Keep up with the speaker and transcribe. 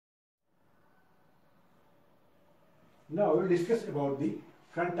Now we will discuss about the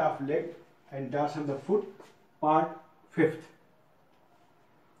front of leg and dorsum of the foot, part 5th.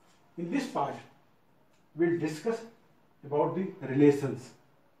 In this part, we will discuss about the relations.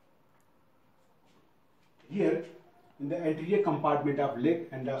 Here, in the anterior compartment of leg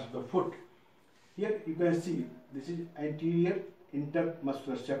and dorsum of the foot, here you can see this is anterior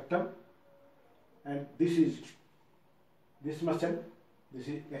intermuscular septum, and this is this muscle. This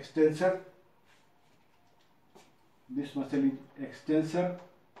is extensor. This muscle is extensor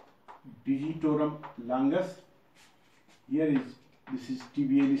digitorum longus. This is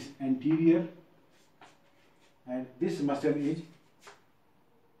tibialis anterior, and this muscle is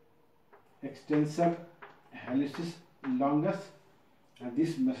extensor hallucis longus, and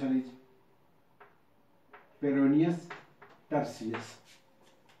this muscle is peroneus tertius.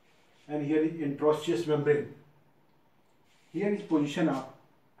 And here is interosseous membrane. Here is position of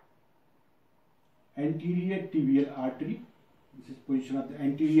anterior tibial artery. This is position of the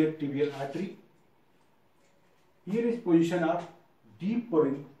anterior tibial artery. Here is position of deep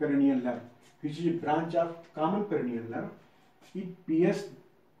peroneal nerve, which is a branch of common peroneal nerve. It pierces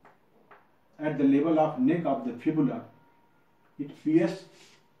at the level of neck of the fibula. It pierces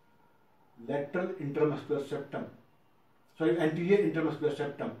lateral intermuscular septum. Sorry, anterior intermuscular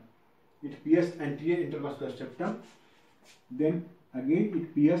septum. It pierces anterior intermuscular septum. Then again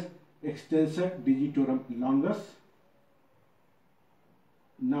it pierces extensor digitorum longus.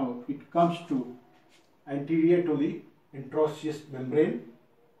 Now it comes to anterior to the interosseous membrane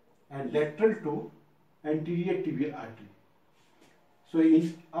and lateral to anterior tibial artery. So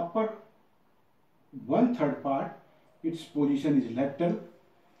in upper 1/3 part, its position is lateral.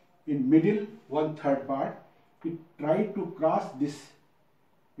 In middle 1/3 part, it tries to cross this.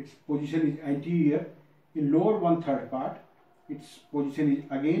 Its position is anterior. In lower 1/3 part, its position is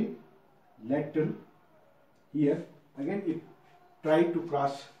again lateral. Here again it tries to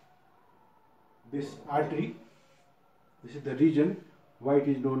cross this artery. This is the region why it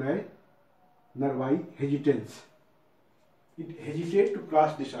is known as nervi hesitans. It hesitates to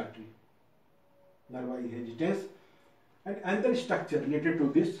cross this artery, nervi hesitans. And another structure related to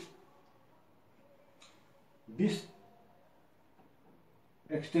this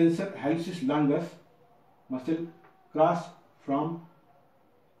extensor hallucis longus muscle cross from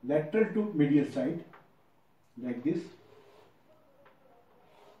lateral to medial side like this.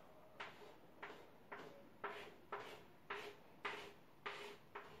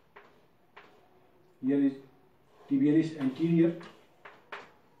 Here is tibialis anterior.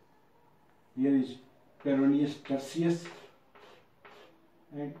 Here is peroneus tertius,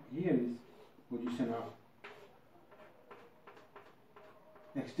 and here is position of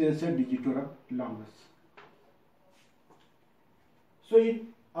extensor digitorum longus. So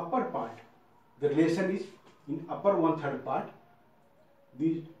in upper part, the relation is in upper 1/3 part,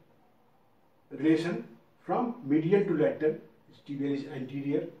 the relation from medial to lateral is tibialis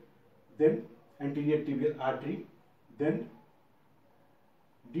anterior, then anterior tibial artery, then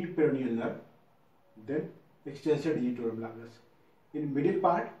deep peroneal nerve, then extensor digitorum longus. In middle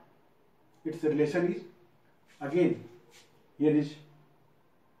part, its relation is again, here is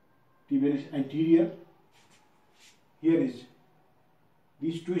tibialis anterior, here is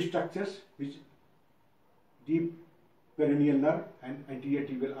these two structures, which deep peroneal nerve and anterior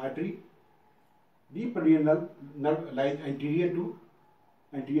tibial artery. Deep peroneal nerve lies anterior to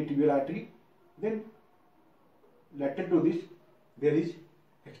anterior tibial artery. Then lateral to this there is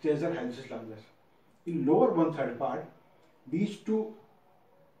extensor hallucis longus. In lower 1/3 part, these two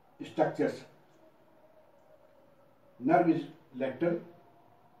structures, nerve is lateral,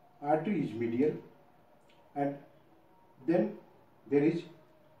 artery is medial, and then there is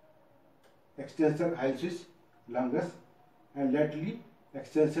extensor hallucis longus and laterally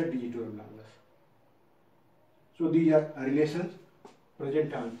extensor digitorum longus. So these are relations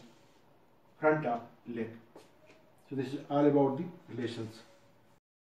present on front of leg. So this is all about the relations.